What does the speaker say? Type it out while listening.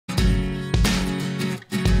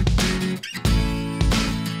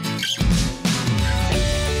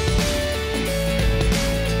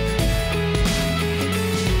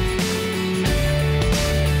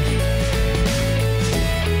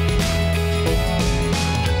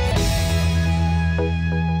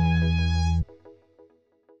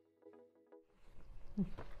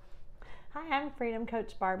Hi, I'm Freedom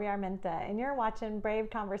Coach Barbie Armenta, and you're watching Brave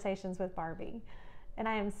Conversations with Barbie. And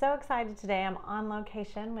I am so excited today. I'm on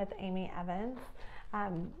location with Amy Evans.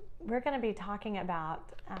 We're going to be talking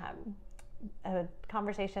about a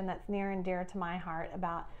conversation that's near and dear to my heart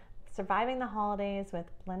about surviving the holidays with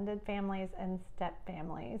blended families and step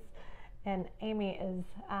families. And Amy is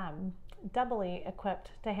doubly equipped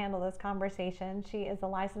to handle this conversation. She is a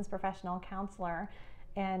licensed professional counselor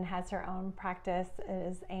and has her own practice.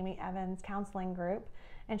 It is Amy Evans Counseling Group,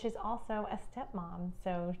 and she's also a stepmom,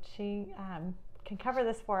 so she can cover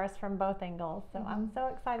this for us from both angles. So I'm so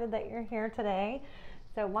excited that you're here today.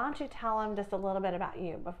 So why don't you tell them just a little bit about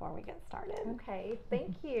you before we get started? Okay,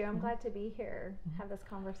 thank you. I'm glad to be here, have this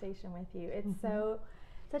conversation with you. It's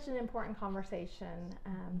such an important conversation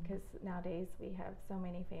because nowadays we have so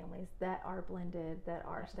many families that are blended, that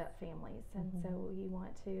are step families, and so we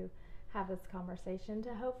want to have this conversation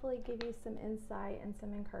to hopefully give you some insight and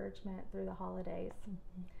some encouragement through the holidays.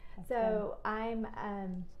 So I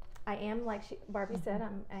am, like Barbie said,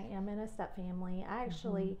 I am in a step family. I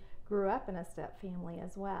actually grew up in a step family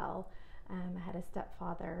as well. I had a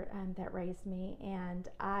stepfather that raised me, and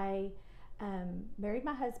I married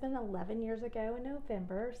my husband 11 years ago in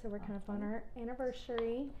November, so we're kind of on our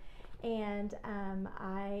anniversary. And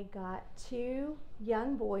I got two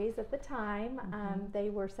young boys at the time. They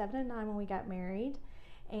were 7 and 9 when we got married,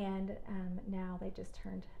 and now they just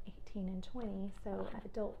turned 18 and 20, so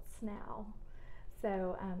adults now.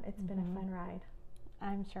 So it's been a fun ride.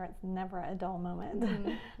 I'm sure it's never a dull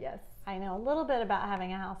moment. Yes. I know a little bit about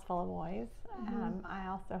having a house full of boys. I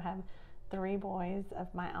also have 3 boys of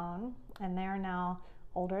my own, and they're now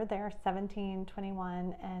older. They're 17,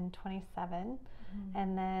 21, and 27.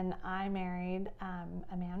 And then I married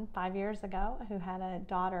a man 5 years ago who had a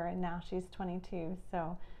daughter, and now she's 22.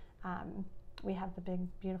 So we have the big,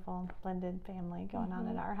 beautiful blended family going on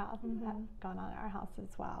at our house, going on at our house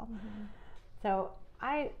as well. So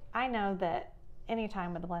I know that any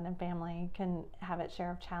time with a blended family can have its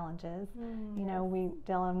share of challenges. You know, we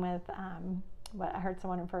dealing with what I heard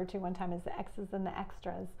someone refer to one time as the X's and the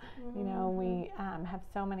extras. You know, we have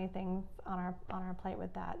so many things on our plate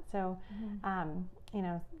with that. So, you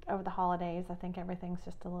know, over the holidays, I think everything's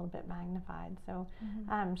just a little bit magnified. So,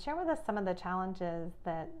 share with us some of the challenges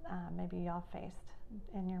that maybe y'all faced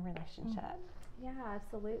in your relationship. Yeah,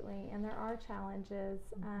 absolutely. And there are challenges.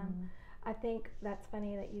 I think that's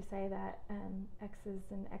funny that you say that, X's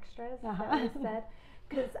and extras, that was said.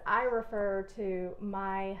 Because I refer to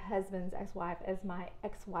my husband's ex-wife as my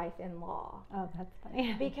ex-wife-in-law. Oh, that's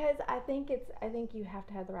funny. Because I think you have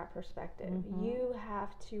to have the right perspective. You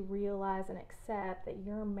have to realize and accept that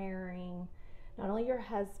you're marrying not only your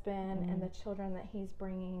husband and the children that he's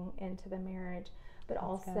bringing into the marriage, but that's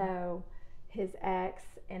also his ex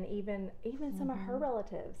and even some of her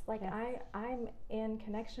relatives. Like I'm in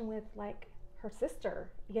connection with like her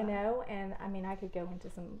sister, you know, and I mean I could go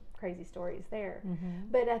into some crazy stories there.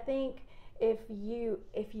 But I think if you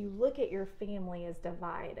look at your family as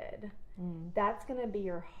divided, that's going to be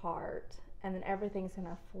your heart, and then everything's going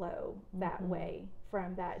to flow that way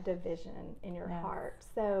from that division in your heart.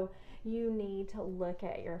 So you need to look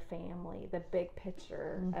at your family, the big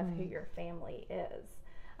picture of who your family is.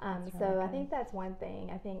 So I think that's one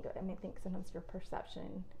thing. I think sometimes your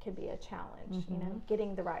perception can be a challenge, you know,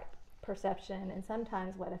 getting the right perception, and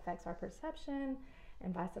sometimes what affects our perception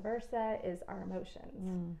and vice versa is our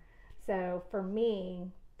emotions. So for me,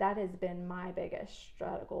 that has been my biggest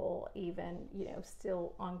struggle, even, you know,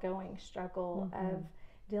 still ongoing struggle of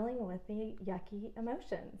dealing with the yucky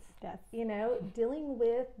emotions. You know, dealing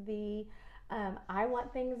with the I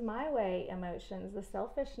want things my way emotions, the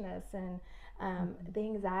selfishness, and the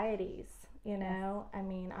anxieties, you know. I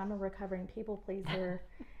mean, I'm a recovering people pleaser.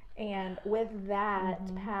 And with that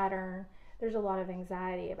pattern, there's a lot of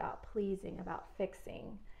anxiety about pleasing, about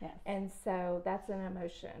fixing. And so that's an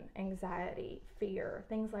emotion, anxiety, fear,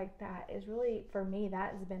 things like that is really, for me,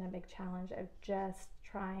 that has been a big challenge of just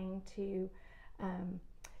trying to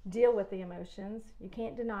deal with the emotions. You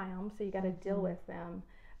can't deny them, so you got to deal with them,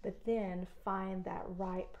 but then find that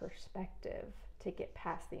right perspective to get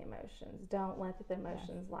past the emotions. Don't let the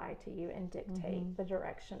emotions lie to you and dictate the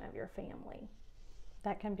direction of your family.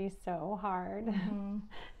 That can be so hard.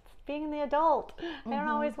 Being the adult. I don't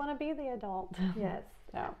always want to be the adult. Yes.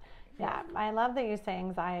 So, yeah, I love that you say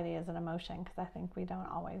anxiety is an emotion, because I think we don't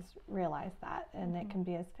always realize that, and it can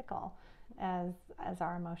be as fickle as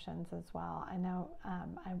our emotions as well. I know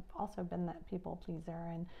I've also been that people pleaser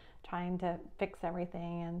and trying to fix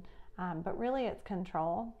everything, and but really it's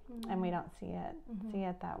control, and we don't see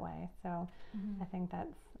it that way. So I think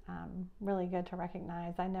that's really good to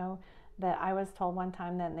recognize. I know that I was told one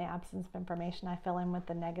time that in the absence of information, I fill in with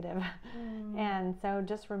the negative. And so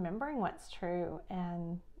just remembering what's true,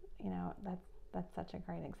 and that's such a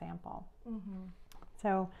great example.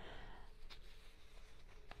 So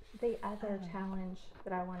the other challenge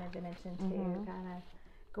that I wanted to mention too, kind of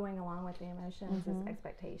going along with the emotions, is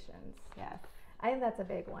expectations. Yes. I think that's a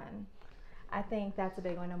big one. I think that's a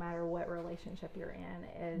big one no matter what relationship you're in,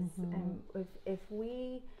 is if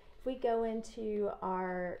we go into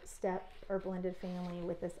our step or blended family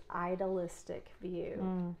with this idealistic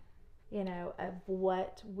view, of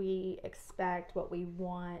what we expect, what we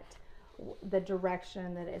want, the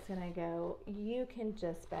direction that it's going to go, you can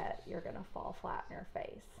just bet you're going to fall flat in your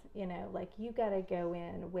face. Like, you got to go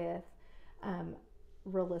in with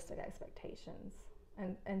realistic expectations.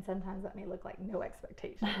 And sometimes that may look like no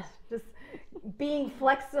expectations. Just being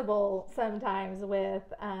flexible sometimes with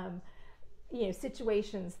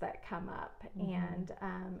situations that come up,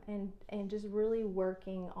 and just really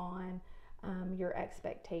working on your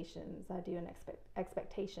expectations. I do an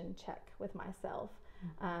expectation check with myself,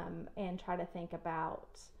 and try to think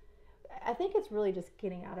about. I think it's really just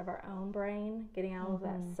getting out of our own brain, getting out of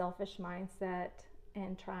that selfish mindset,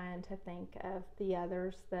 and trying to think of the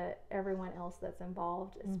others, that everyone else that's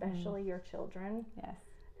involved, especially your children. Yes.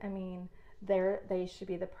 I mean, they should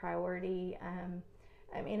be the priority.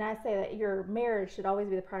 I say that your marriage should always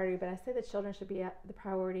be the priority, but I say that children should be the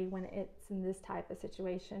priority when it's in this type of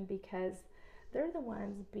situation, because they're the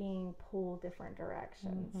ones being pulled different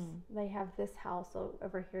directions. They have this house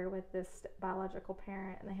over here with this biological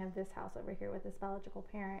parent, and they have this house over here with this biological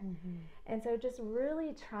parent. And so just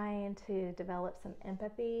really trying to develop some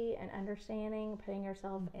empathy and understanding, putting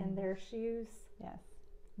yourself in their shoes. Yes.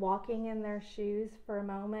 Walking in their shoes for a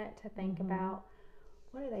moment to think about,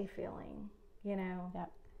 what are they feeling? Yep.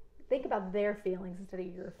 Think about their feelings instead of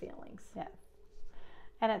your feelings. Yes.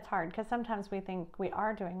 And it's hard because sometimes we think we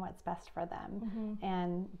are doing what's best for them,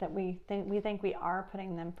 and that we think we are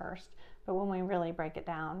putting them first. But when we really break it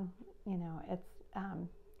down, it's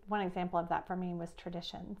one example of that for me was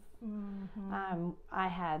traditions. I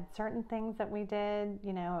had certain things that we did,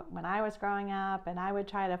 when I was growing up, and I would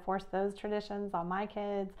try to force those traditions on my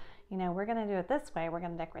kids. We're going to do it this way. We're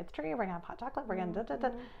going to decorate the tree. We're going to have hot chocolate. We're going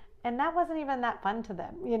to and that wasn't even that fun to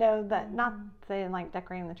them. That not they didn't like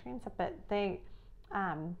decorating the tree and stuff, but they.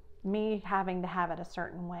 Me having to have it a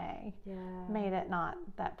certain way made it not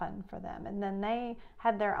that fun for them. And then they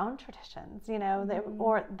had their own traditions,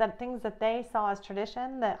 or the things that they saw as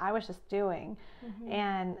tradition that I was just doing.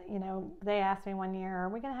 And, they asked me one year, are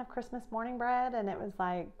we going to have Christmas morning bread? And it was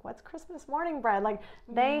like, what's Christmas morning bread? Like,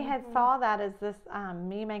 they had saw that as this,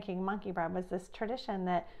 me making monkey bread was this tradition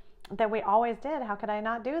that we always did. How could I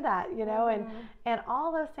not do that? And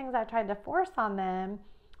all those things I tried to force on them,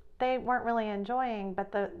 they weren't really enjoying,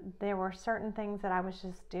 but there were certain things that I was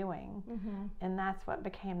just doing, and that's what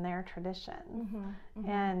became their tradition.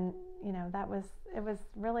 And it was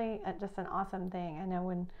really just an awesome thing. I know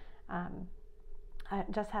when I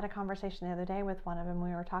just had a conversation the other day with one of them.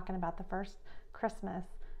 We were talking about the first Christmas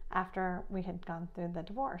after we had gone through the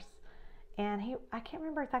divorce, and I can't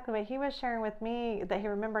remember exactly what he was sharing with me that he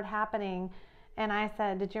remembered happening. And I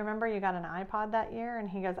said, did you remember you got an iPod that year? And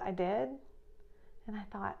he goes, I did. And I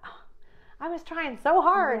thought, I was trying so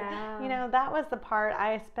hard. Yeah. That was the part.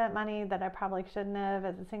 I spent money that I probably shouldn't have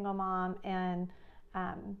as a single mom, and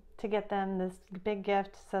to get them this big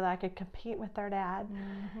gift so that I could compete with their dad.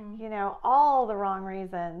 All the wrong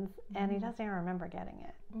reasons. And he doesn't even remember getting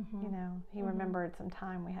it. He remembered some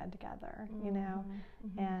time we had together,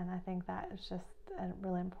 and I think that is just a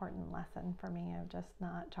really important lesson for me of just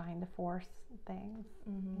not trying to force things.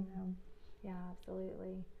 Yeah,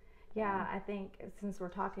 absolutely. Yeah, I think since we're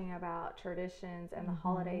talking about traditions and the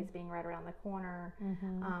holidays being right around the corner,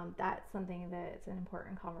 that's something that's an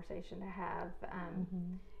important conversation to have.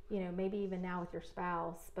 Maybe even now with your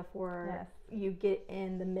spouse before you get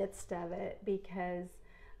in the midst of it, because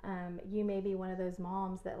you may be one of those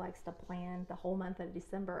moms that likes to plan the whole month of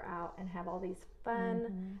December out and have all these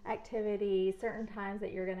fun activities, certain times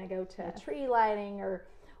that you're going to go to tree lighting or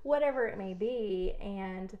whatever it may be,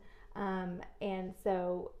 and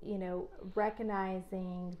so,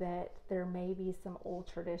 recognizing that there may be some old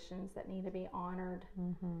traditions that need to be honored,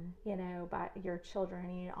 by your children.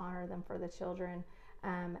 You need to honor them for the children.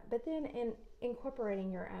 But then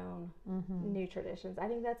incorporating your own new traditions. I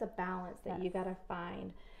think that's a balance that you got to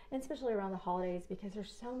find, and especially around the holidays, because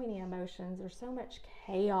there's so many emotions. There's so much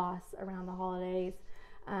chaos around the holidays,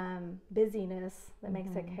 busyness that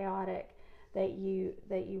makes it chaotic, that you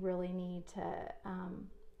really need to,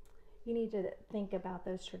 you need to think about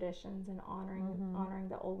those traditions and honoring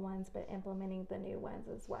the old ones, but implementing the new ones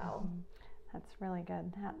as well. That's really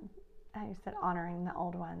good. How you said honoring the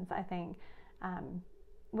old ones. I think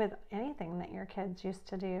with anything that your kids used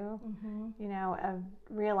to do, you know, of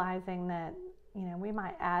realizing that, you know, we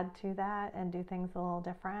might add to that and do things a little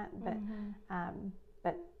different,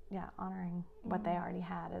 but yeah, honoring what they already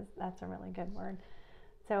had that's a really good word.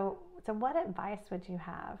 So what advice would you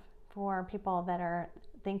have for people that are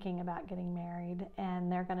thinking about getting married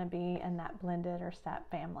and they're going to be in that blended or step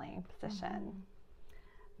family position?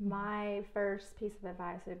 My first piece of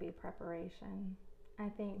advice would be preparation. I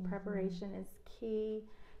think preparation is key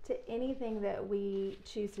to anything that we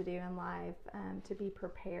choose to do in life. To be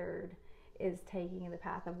prepared is taking the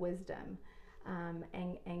path of wisdom,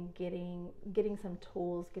 and getting some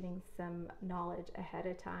tools, getting some knowledge ahead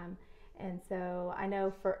of time. And so I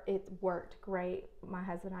know it worked great. My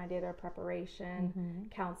husband and I did our preparation,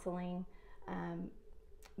 counseling,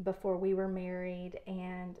 before we were married,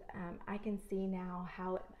 and I can see now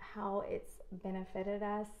how it's benefited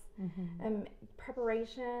us.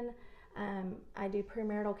 Preparation. I do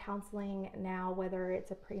premarital counseling now, whether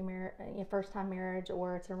it's a first-time marriage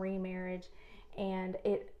or it's a remarriage, and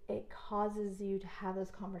it causes you to have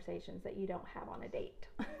those conversations that you don't have on a date.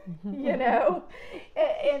 You know,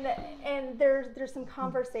 and there's some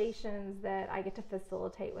conversations that I get to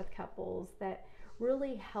facilitate with couples that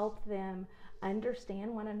really help them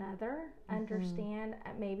understand one another, understand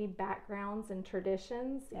maybe backgrounds and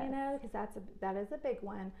traditions, you know, because that is a big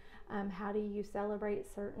one. How do you celebrate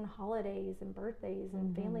certain holidays and birthdays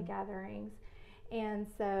and family gatherings? And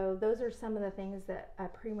so those are some of the things that a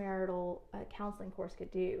premarital counseling course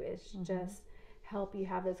could do, is just help you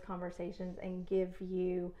have those conversations and give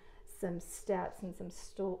you some steps and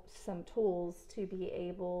some tools to be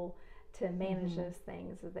able to manage those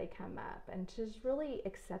things as they come up, and to just really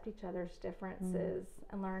accept each other's differences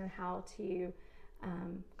and learn how to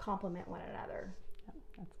complement one another. Yep,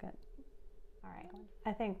 that's good. All right.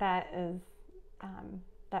 I think that is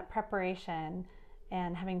that preparation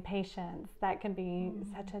and having patience, that can be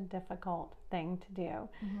such a difficult thing to do,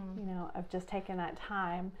 you know, of just taking that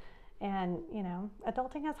time. And, you know,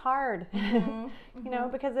 adulting is hard, you know,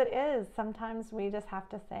 because it is. Sometimes we just have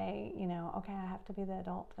to say, you know, okay, I have to be the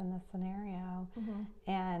adult in this scenario.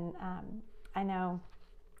 And I know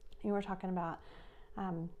you were talking about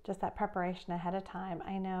just that preparation ahead of time.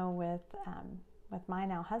 I know with my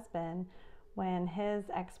now husband, when his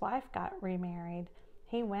ex-wife got remarried,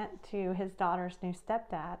 he went to his daughter's new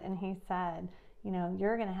stepdad and he said, you know,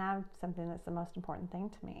 you're going to have something that's the most important thing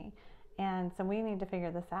to me. And so we need to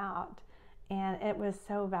figure this out. And it was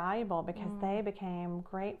so valuable because they became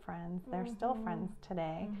great friends. They're still friends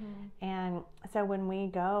today. And so when we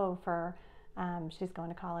go for, she's going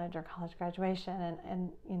to college or college graduation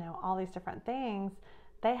and you know, all these different things,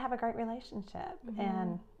 they have a great relationship.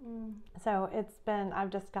 And so I've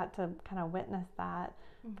just got to kind of witness that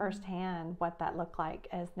firsthand, what that looked like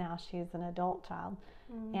as now she's an adult child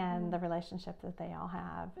and the relationship that they all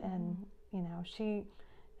have. And, you know, she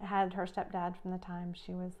had her stepdad from the time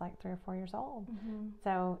she was like 3 or 4 years old.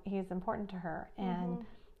 So he's important to her. And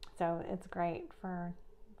so it's great for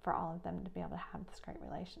all of them to be able to have this great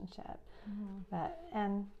relationship.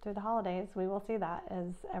 And through the holidays, we will see that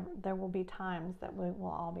as there will be times that we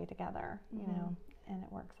will all be together, you know, and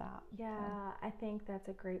it works out. Yeah, so. I think that's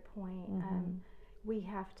a great point. We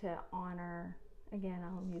have to honor, again,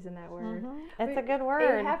 I'm using that word. It's a good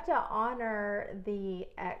word. We have to honor the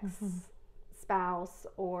ex-spouse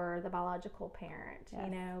or the biological parent,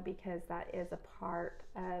 you know, because that is a part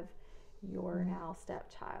of your now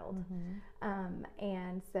stepchild.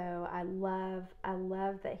 And so I love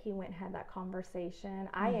that he went and had that conversation.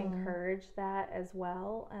 I encourage that as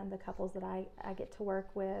well. The couples that I get to work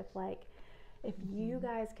with, like, if you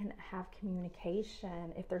guys can have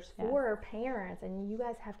communication, if there's 4 parents and you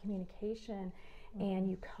guys have communication and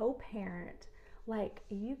you co-parent, like,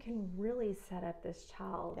 you can really set up this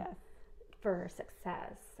child for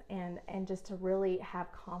success and just to really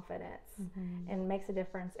have confidence, and makes a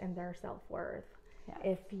difference in their self-worth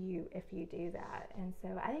if you do that. And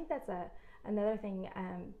so I think that's another thing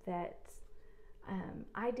that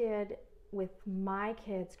I did with my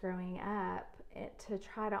kids growing up, to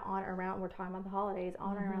try to honor around, we're talking about the holidays,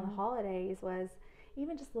 honor around the holidays, was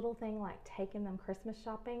even just little thing like taking them Christmas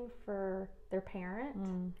shopping for their parent.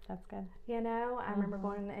 That's good. You know, I remember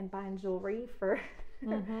going and buying jewelry for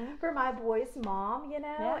for my boy's mom, you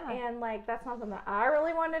know, and like, that's not something that I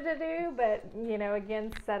really wanted to do, but, you know,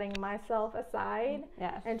 again, setting myself aside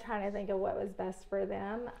and trying to think of what was best for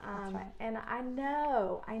them. And I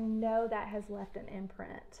know that has left an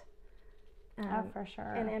imprint for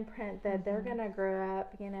sure. An imprint that they're going to grow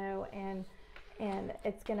up, you know, and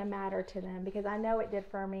it's going to matter to them, because I know it did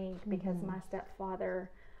for me, because my stepfather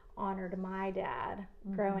honored my dad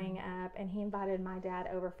growing up, and he invited my dad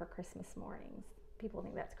over for Christmas mornings. People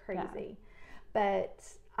think that's crazy, but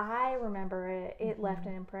I remember it left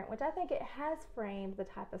an imprint, which I think it has framed the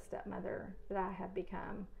type of stepmother that I have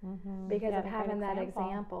become, because of having that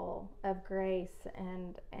example of grace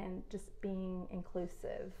and just being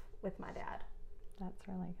inclusive with my dad. That's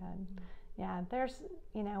really good. Yeah, there's,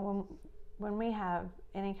 you know, when we have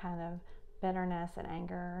any kind of bitterness and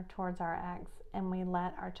anger towards our ex, and we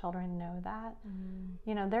let our children know that,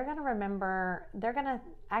 you know, they're going to remember,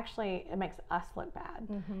 actually, it makes us look bad.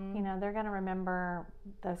 You know, they're going to remember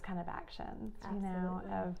those kind of actions, you know,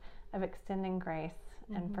 of extending grace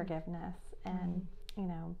and forgiveness. And, you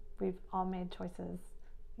know, we've all made choices,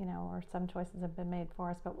 you know, or some choices have been made for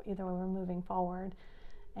us, but either way, we're moving forward.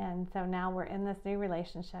 And so now we're in this new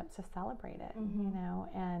relationship, so celebrate it, you know,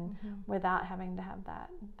 and without having to have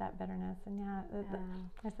that bitterness. And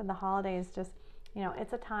I said the holidays just, you know,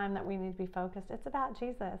 it's a time that we need to be focused. It's about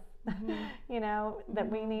Jesus, you know, that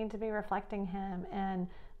we need to be reflecting him. And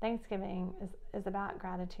Thanksgiving is about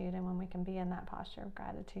gratitude, and when we can be in that posture of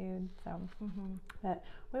gratitude. So, but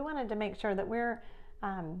we wanted to make sure that we're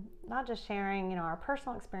not just sharing, you know, our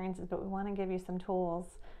personal experiences, but we want to give you some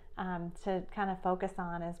tools to kind of focus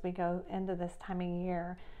on as we go into this time of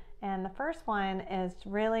year. And the first one is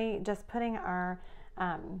really just putting our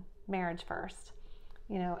marriage first.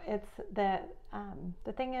 You know, it's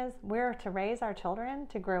the thing is, we're to raise our children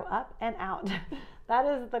to grow up and out. That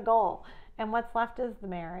is the goal. And what's left is the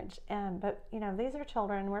marriage. But, you know, these are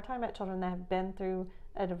children. We're talking about children that have been through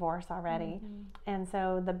a divorce already. And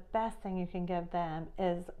so the best thing you can give them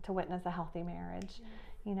is to witness a healthy marriage.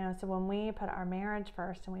 You know, so when we put our marriage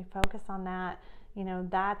first and we focus on that, you know,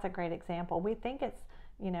 that's a great example. We think it's,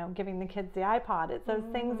 you know, giving the kids the iPod. It's those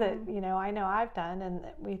things that, you know I've done, and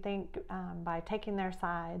we think by taking their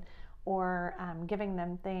side or giving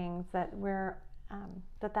them things that we're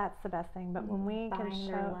that's the best thing. But when we can show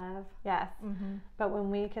their love, but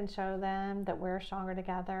when we can show them that we're stronger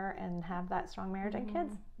together and have that strong marriage, and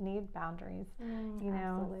kids need boundaries, you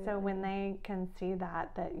know. Absolutely. So when they can see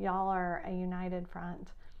that y'all are a united front,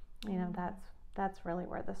 you know, that's really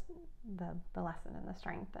where the lesson and the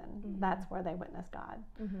strength, and that's where they witness God.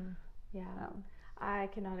 Yeah. I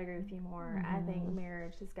cannot agree with you more. I think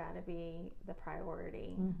marriage has got to be the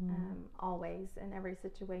priority, always, in every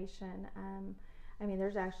situation. I mean,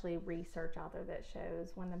 there's actually research out there that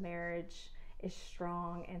shows when the marriage is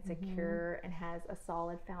strong and secure and has a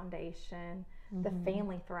solid foundation, the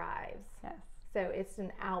family thrives. Yes. So it's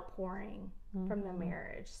an outpouring from the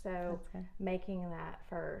marriage. So making that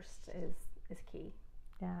first is key.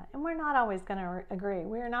 Yeah, and we're not always going to agree.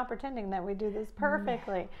 We are not pretending that we do this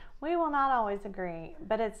perfectly. We will not always agree,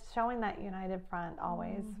 but it's showing that united front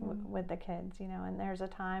always with the kids, you know, and there's a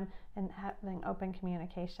time and having open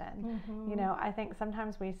communication. You know, I think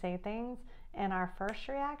sometimes we say things and our first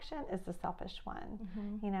reaction is the selfish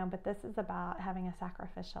one, you know, but this is about having a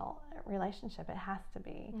sacrificial relationship. It has to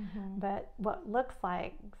be. But what looks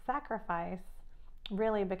like sacrifice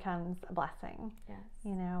really becomes a blessing. Yes.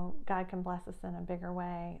 You know, God can bless us in a bigger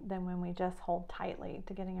way than when we just hold tightly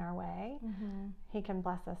to getting our way. He can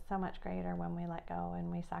bless us so much greater when we let go and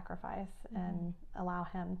we sacrifice and allow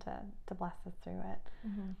him to bless us through it.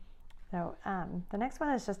 So the next one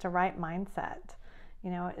is just a right mindset.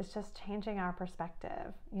 You know, it's just changing our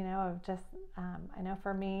perspective, you know, of just, I know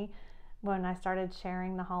for me, when I started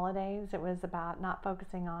sharing the holidays, it was about not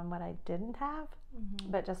focusing on what I didn't have,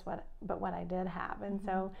 but what I did have. And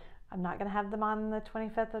so I'm not going to have them on the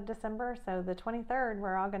 25th of December. So the 23rd,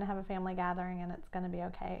 we're all going to have a family gathering, and it's going to be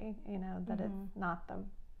okay. You know, that it's not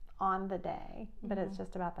on the day, but it's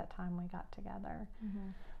just about that time we got together.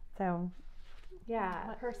 So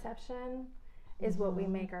yeah, perception is what we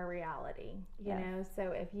make our reality, you know.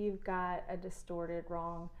 So if you've got a distorted,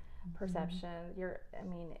 wrong perception,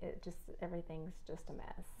 everything's just a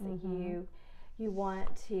mess. You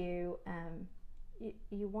want to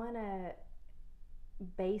you want to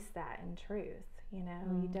base that in truth, you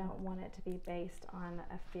know. You don't want it to be based on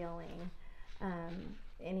a feeling,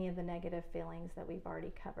 any of the negative feelings that we've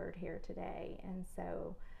already covered here today. And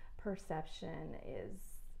so perception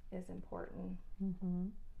is important.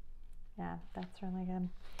 Yeah, that's really good.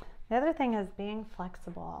 The other thing is being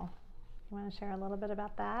flexible. You want to share a little bit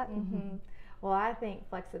about that? Well, I think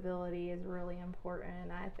flexibility is really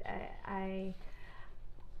important. I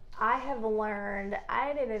have learned,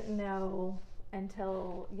 I didn't know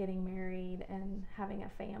until getting married and having a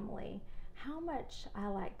family, how much I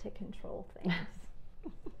like to control things.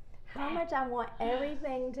 how much I want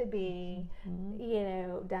everything to be,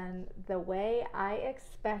 done the way I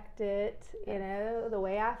expect it, the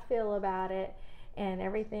way I feel about it, and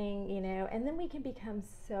everything, and then we can become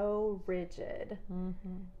so rigid.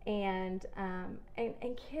 And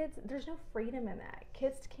kids, there's no freedom in that.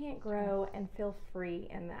 Kids can't grow and feel free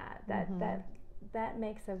in that. That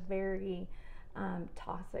makes a very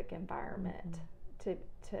toxic environment to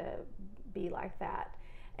be like that.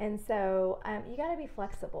 And so you got to be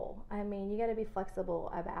flexible. You got to be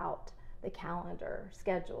flexible about the calendar,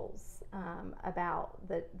 schedules, about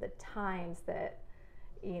the times that,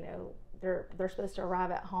 they're supposed to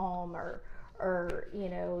arrive at home, or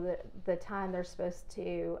the time they're supposed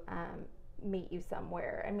to meet you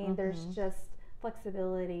somewhere. There's just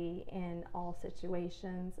flexibility in all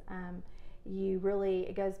situations.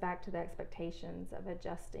 It goes back to the expectations of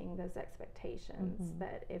adjusting those expectations.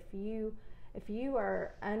 That if you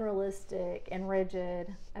are unrealistic and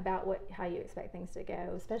rigid about how you expect things to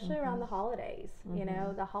go, especially around the holidays,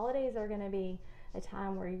 the holidays are going to be a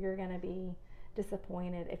time where you're going to be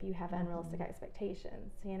disappointed if you have unrealistic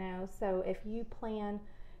expectations, So if you plan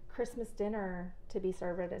Christmas dinner to be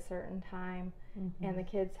served at a certain time and the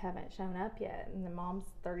kids haven't shown up yet and the mom's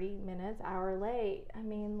 30 minutes, hour late,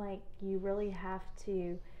 you really have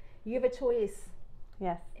to, you have a choice.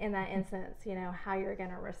 Yes. In that instance, how you're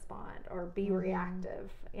going to respond or be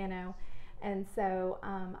reactive, And so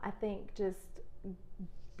I think just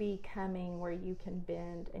becoming where you can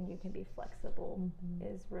bend and you can be flexible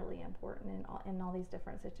is really important in all these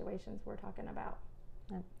different situations we're talking about.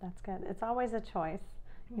 That's good. It's always a choice.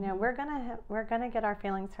 We're gonna get our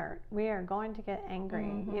feelings hurt. We are going to get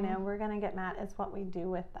angry. We're gonna get mad. It's what we do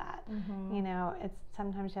with that. It's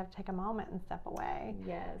sometimes you have to take a moment and step away.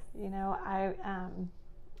 Yes. I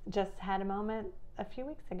just had a moment a few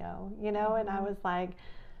weeks ago. And I was like,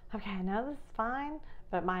 okay, I know this is fine,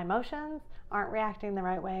 but my emotions aren't reacting the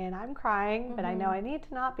right way, and I'm crying, but I know I need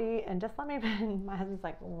to not be. And just let me. My husband's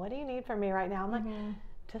like, well, what do you need from me right now? I'm like,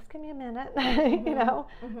 just give me a minute.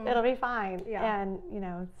 It'll be fine. Yeah.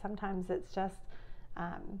 And sometimes it's just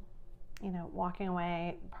walking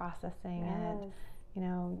away, processing it.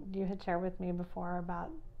 You had shared with me before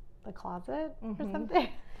about the closet or something.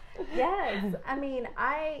 Yes. I'm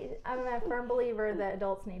a firm believer that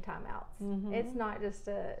adults need timeouts. It's not just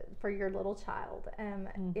for your little child.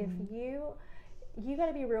 If you got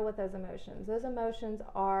to be real with those emotions. Those emotions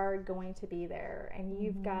are going to be there, and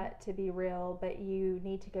you've got to be real, but you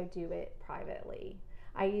need to go do it privately.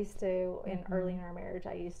 I used to, early in our marriage,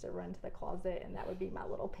 I used to run to the closet, and that would be my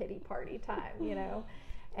little pity party time,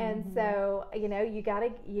 And so, you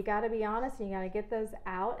gotta be honest, and you gotta get those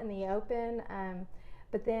out in the open.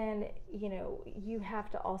 But then, you have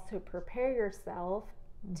to also prepare yourself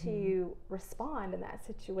to respond in that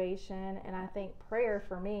situation. And I think prayer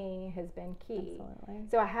for me has been key. Absolutely.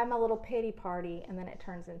 So I have my little pity party, and then it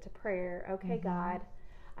turns into prayer. Okay, God,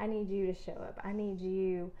 I need you to show up. I need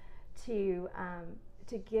you to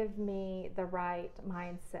give me the right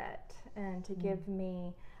mindset and to give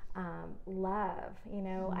me love.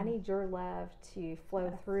 I need your love to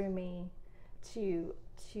flow through me to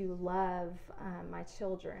love my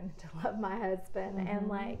children, to love my husband,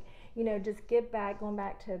 and just going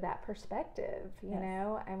back to that perspective,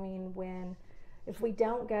 if we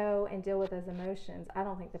don't go and deal with those emotions, I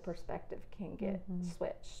don't think the perspective can get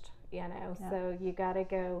switched, So you got to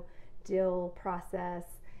go deal, process,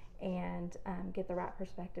 and get the right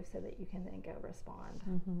perspective so that you can then go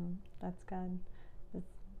respond. That's good.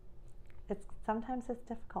 It's sometimes it's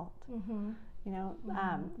difficult.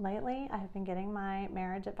 Lately I have been getting my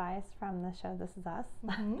marriage advice from the show This Is Us.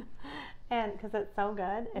 And because it's so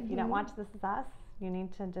good. If you don't watch This Is Us, you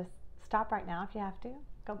need to just stop right now if you have to.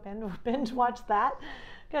 Go binge watch that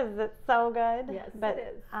because it's so good. Yes, but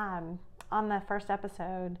it is. On the first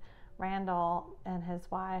episode, Randall and his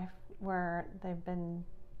wife they've been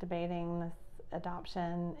debating this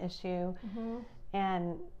adoption issue.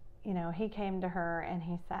 And he came to her and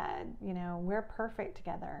he said, we're perfect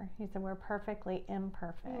together. He said, we're perfectly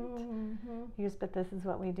imperfect. He goes, but this is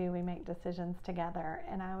what we do. We make decisions together.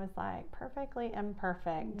 And I was like, perfectly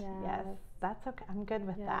imperfect. Yes, that's okay. I'm good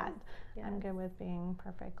with that. Yes. I'm good with being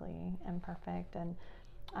perfectly imperfect. And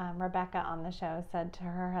Rebecca on the show said to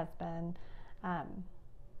her husband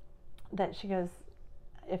that she goes,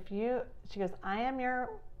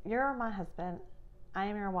 you're my husband. I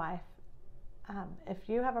am your wife. If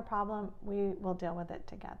you have a problem, we will deal with it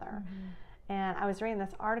together. And I was reading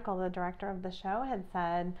this article, the director of the show had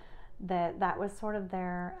said that was sort of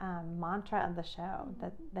their mantra of the show,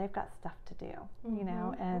 that they've got stuff to do, you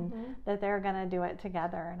know, and that they're going to do it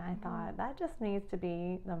together. And I thought that just needs to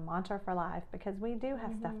be the mantra for life, because we do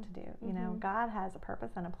have stuff to do. You know, God has a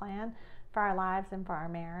purpose and a plan for our lives and for our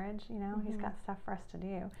marriage. You know, He's got stuff for us to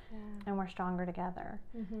do, and we're stronger together,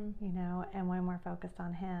 you know, and when we're focused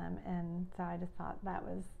on Him. And so I just thought that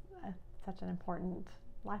was such an important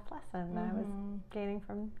life lesson that I was gaining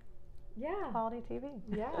from quality TV.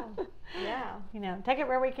 Yeah. You know, take it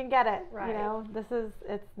where we can get it. Right. You know,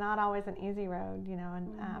 it's not always an easy road, you know,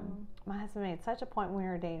 and my husband made such a point when we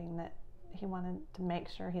were dating that he wanted to make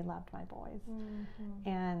sure he loved my boys,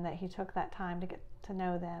 and that he took that time to get to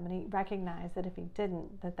know them, and he recognized that if he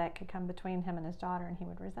didn't, that could come between him and his daughter, and he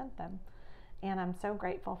would resent them. And I'm so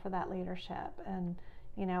grateful for that leadership. And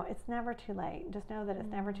you know, it's never too late. Just know that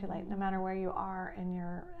it's never too late, no matter where you are in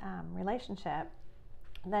your relationship,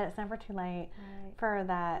 that it's never too late for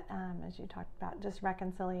that, as you talked about, just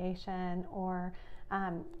reconciliation. Or,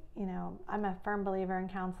 you know, I'm a firm believer in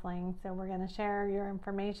counseling, so we're going to share your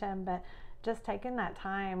information, but just taking that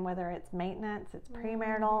time, whether it's maintenance, it's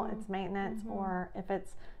premarital, it's maintenance, or if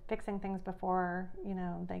it's fixing things before, you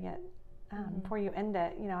know, they get, before you end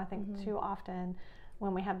it. You know, I think too often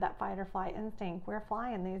when we have that fight or flight instinct, we're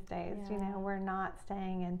flying these days. You know, we're not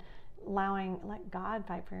staying and let God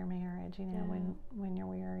fight for your marriage, you know, when you're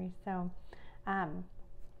weary. So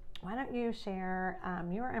why don't you share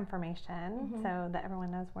your information so that everyone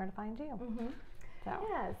knows where to find you.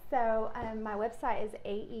 So my website is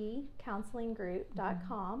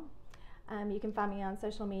aecounselinggroup.com. You can find me on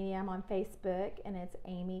social media. I'm on Facebook, and it's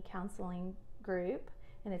Amy Counseling Group,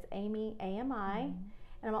 and it's Amy AMI.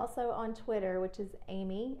 And I'm also on Twitter, which is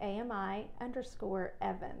Amy AMI_Evans.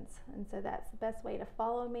 And so that's the best way to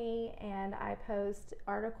follow me. And I post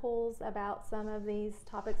articles about some of these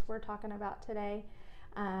topics we're talking about today,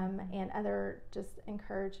 and other just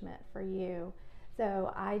encouragement for you.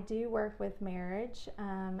 So I do work with marriage,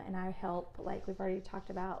 and I help, like we've already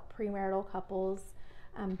talked about, premarital couples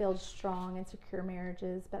build strong and secure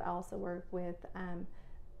marriages, but I also work with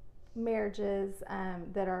marriages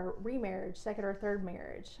that are remarriage, second or third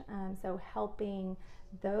marriage. So helping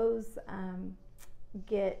those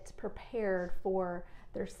get prepared for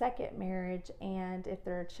their second marriage, and if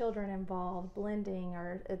there are children involved, blending,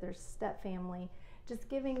 or if there's step family, just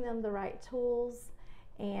giving them the right tools,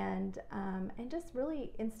 and just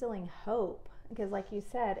really instilling hope. Because like you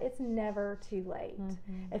said, it's never too late.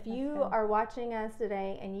 If you are watching us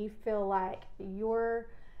today and you feel like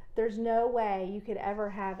there's no way you could ever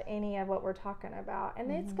have any of what we're talking about.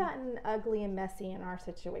 And it's gotten ugly and messy in our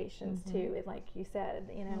situations too. Like you said,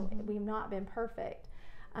 you know, we've not been perfect.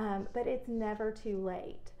 But it's never too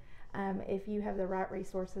late. If you have the right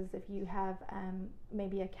resources, if you have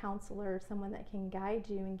maybe a counselor, someone that can guide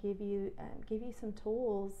you and give you some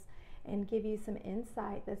tools and give you some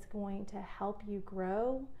insight that's going to help you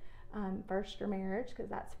grow, first your marriage, because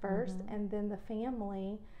that's first, and then the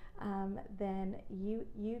family, then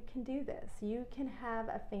you can do this. You can have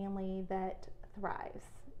a family that thrives,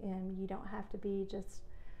 and you don't have to be just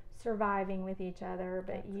surviving with each other,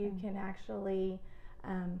 but you can actually,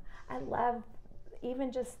 I love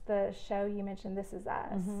even just the show you mentioned, This Is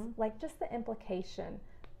Us, like just the implication,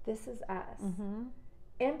 this is us.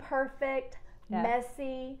 Imperfect,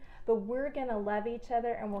 messy, but we're going to love each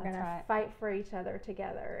other, and we're going to fight for each other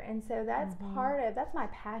together. And so that's that's my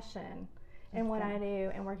passion in what I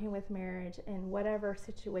do, and working with marriage in whatever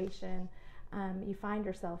situation you find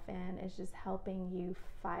yourself in, is just helping you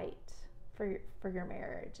fight for your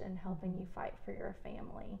marriage and helping you fight for your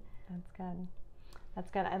family. That's good. That's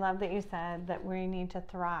good. I love that you said that we need to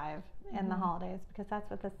thrive in the holidays, because that's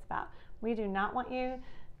what this is about. We do not want you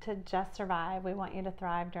to just survive. We want you to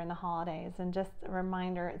thrive during the holidays. And just a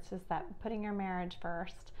reminder, it's just that putting your marriage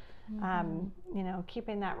first, you know,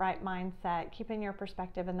 keeping that right mindset, keeping your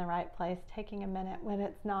perspective in the right place, taking a minute when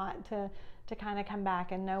it's not to kind of come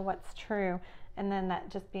back and know what's true, and then that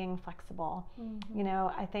just being flexible. You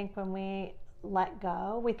know, I think when we let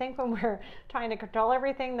go, we think when we're trying to control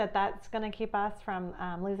everything that's going to keep us from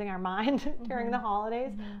losing our mind during the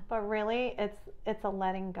holidays, but really it's a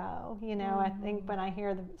letting go. You know, I think when I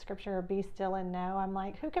hear the scripture, be still and know, I'm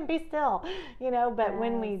like, who can be still? You know, but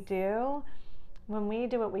when we do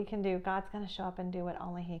what we can do, God's going to show up and do what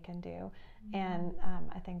only He can do. And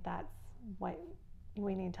I think that's what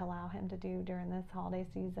we need to allow Him to do during this holiday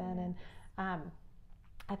season. And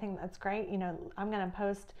I think that's great. You know, I'm going to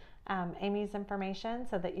post Amy's information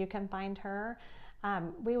so that you can find her.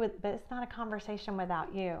 But it's not a conversation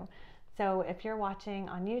without you. So if you're watching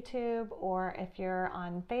on YouTube, or if you're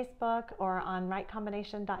on Facebook, or on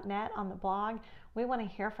rightcombination.net on the blog, we want to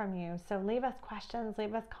hear from you. So leave us questions,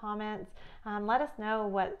 leave us comments. Let us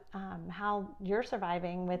know how you're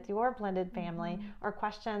surviving with your blended family, or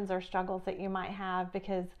questions or struggles that you might have,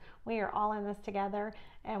 because we are all in this together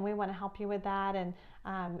and we want to help you with that. And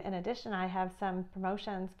in addition, I have some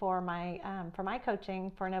promotions for my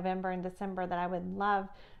coaching for November and December that I would love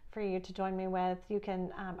for you to join me with. You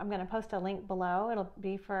can, I'm going to post a link below. It'll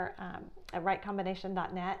be for at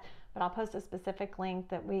rightcombination.net, but I'll post a specific link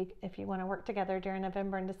that if you want to work together during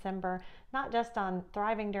November and December, not just on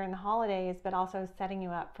thriving during the holidays, but also setting you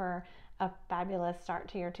up for a fabulous start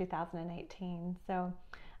to your 2018. So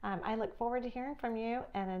I look forward to hearing from you.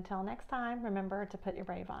 And until next time, remember to put your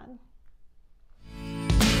brave on.